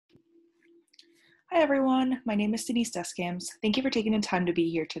Hi everyone, my name is Denisse Descamps. Thank you for taking the time to be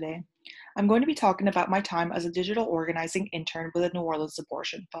here today. I'm going to be talking about my time as a digital organizing intern with the New Orleans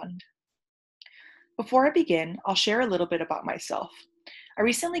Abortion Fund. Before I begin, I'll share a little bit about myself. I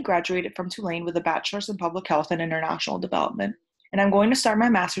recently graduated from Tulane with a bachelor's in public health and international development, and I'm going to start my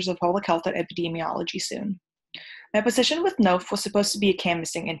master's of public health and epidemiology soon. My position with NOF was supposed to be a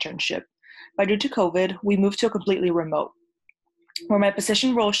canvassing internship, but due to COVID, we moved to a completely remote, where my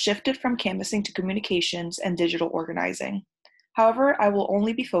position role shifted from canvassing to communications and digital organizing. However, I will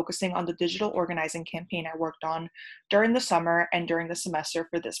only be focusing on the digital organizing campaign I worked on during the summer and during the semester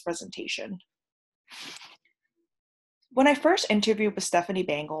for this presentation. When I first interviewed with Stephanie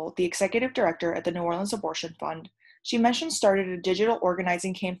Bangle, the executive director at the New Orleans Abortion Fund, she mentioned started a digital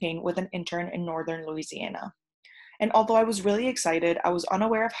organizing campaign with an intern in northern Louisiana. And although I was really excited, I was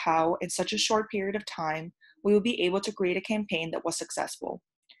unaware of how, in such a short period of time, we would be able to create a campaign that was successful.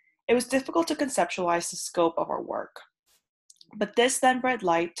 It was difficult to conceptualize the scope of our work. But this then bred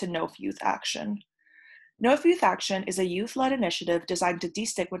light to No Youth Action. No Youth Action is a youth-led initiative designed to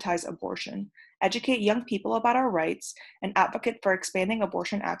destigmatize abortion, educate young people about our rights, and advocate for expanding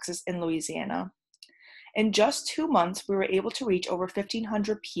abortion access in Louisiana. In just 2 months, we were able to reach over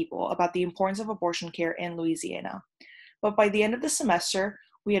 1,500 people about the importance of abortion care in Louisiana. But by the end of the semester,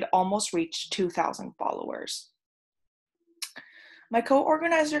 we had almost reached 2,000 followers. My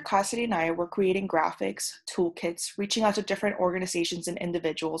co-organizer Cassidy and I were creating graphics, toolkits, reaching out to different organizations and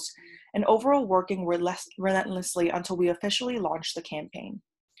individuals, and overall working relentlessly until we officially launched the campaign.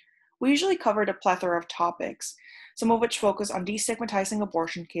 We usually covered a plethora of topics, some of which focus on destigmatizing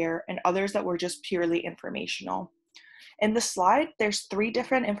abortion care and others that were just purely informational. In the slide, there's 3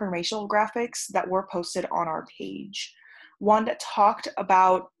 different informational graphics that were posted on our page. One that talked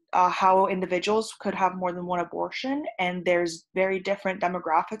about how individuals could have more than one abortion, and there's very different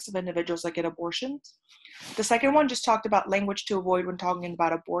demographics of individuals that get abortions. The second one just talked about language to avoid when talking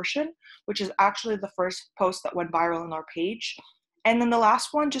about abortion, which is actually the first post that went viral on our page. And then the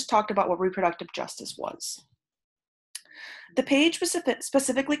last one just talked about what reproductive justice was. The page was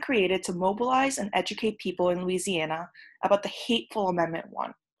specifically created to mobilize and educate people in Louisiana about the hateful Amendment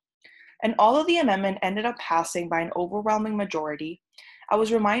 1. And although the amendment ended up passing by an overwhelming majority, I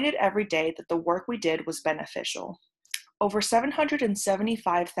was reminded every day that the work we did was beneficial. Over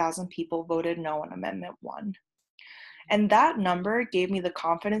 775,000 people voted no on Amendment 1. And that number gave me the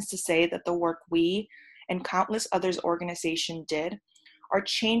confidence to say that the work we and countless others organizations did are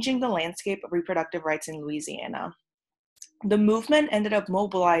changing the landscape of reproductive rights in Louisiana. The movement ended up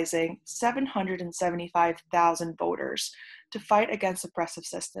mobilizing 775,000 voters to fight against oppressive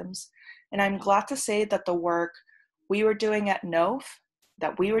systems. And I'm glad to say that the work we were doing at NOF,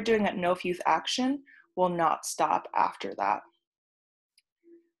 Youth Action, will not stop after that.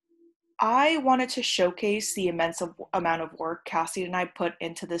 I wanted to showcase the immense amount of work Cassie and I put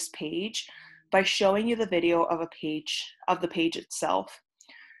into this page by showing you the video of the page itself.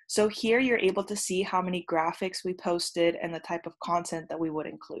 So here you're able to see how many graphics we posted and the type of content that we would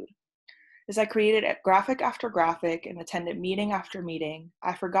include. As I created graphic after graphic and attended meeting after meeting,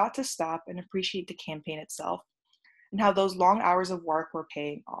 I forgot to stop and appreciate the campaign itself and how those long hours of work were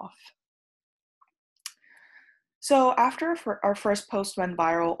paying off. So after our first post went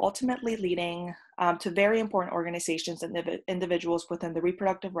viral, ultimately leading to very important organizations and individuals within the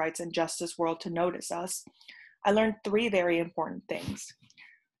reproductive rights and justice world to notice us, I learned 3 very important things.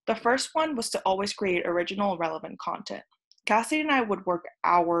 The first one was to always create original, relevant content. Cassidy and I would work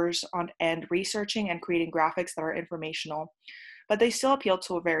hours on end researching and creating graphics that are informational, but they still appeal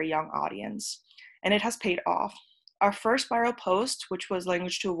to a very young audience, and it has paid off. Our first viral post, which was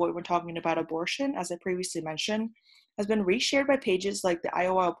language to avoid when talking about abortion, as I previously mentioned, has been reshared by pages like the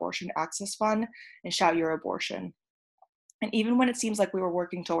Iowa Abortion Access Fund and Shout Your Abortion. And even when it seems like we were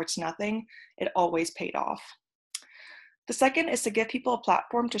working towards nothing, it always paid off. The second is to give people a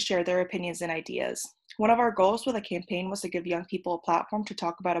platform to share their opinions and ideas. One of our goals with the campaign was to give young people a platform to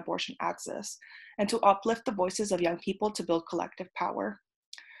talk about abortion access and to uplift the voices of young people to build collective power.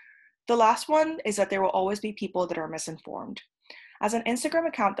 The last one is that there will always be people that are misinformed. As an Instagram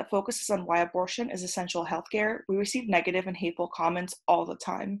account that focuses on why abortion is essential healthcare, we receive negative and hateful comments all the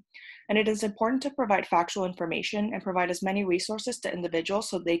time. And it is important to provide factual information and provide as many resources to individuals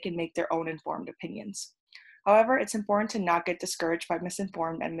so they can make their own informed opinions. However, it's important to not get discouraged by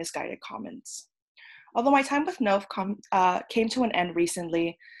misinformed and misguided comments. Although my time with NOF came to an end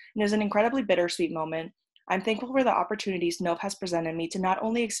recently, and it was an incredibly bittersweet moment, I'm thankful for the opportunities NOF has presented me to not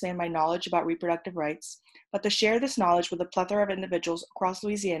only expand my knowledge about reproductive rights, but to share this knowledge with a plethora of individuals across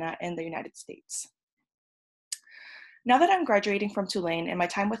Louisiana and the United States. Now that I'm graduating from Tulane and my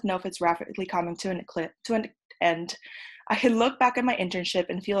time with NOFA is rapidly coming to an end, I can look back at my internship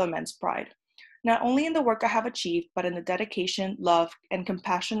and feel immense pride, not only in the work I have achieved, but in the dedication, love, and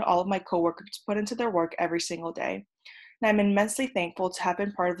compassion all of my coworkers put into their work every single day. And I'm immensely thankful to have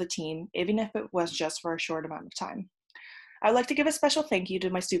been part of the team, even if it was just for a short amount of time. I would like to give a special thank you to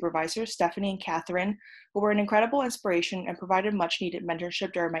my supervisors, Stephanie and Catherine, who were an incredible inspiration and provided much needed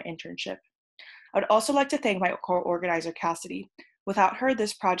mentorship during my internship. I would also like to thank my co-organizer, Cassidy. Without her,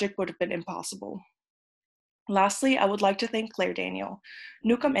 this project would have been impossible. Lastly, I would like to thank Claire Daniel,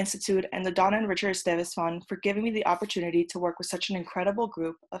 Newcomb Institute, and the Donna and Richard Esteves Fund for giving me the opportunity to work with such an incredible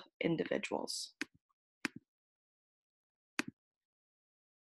group of individuals.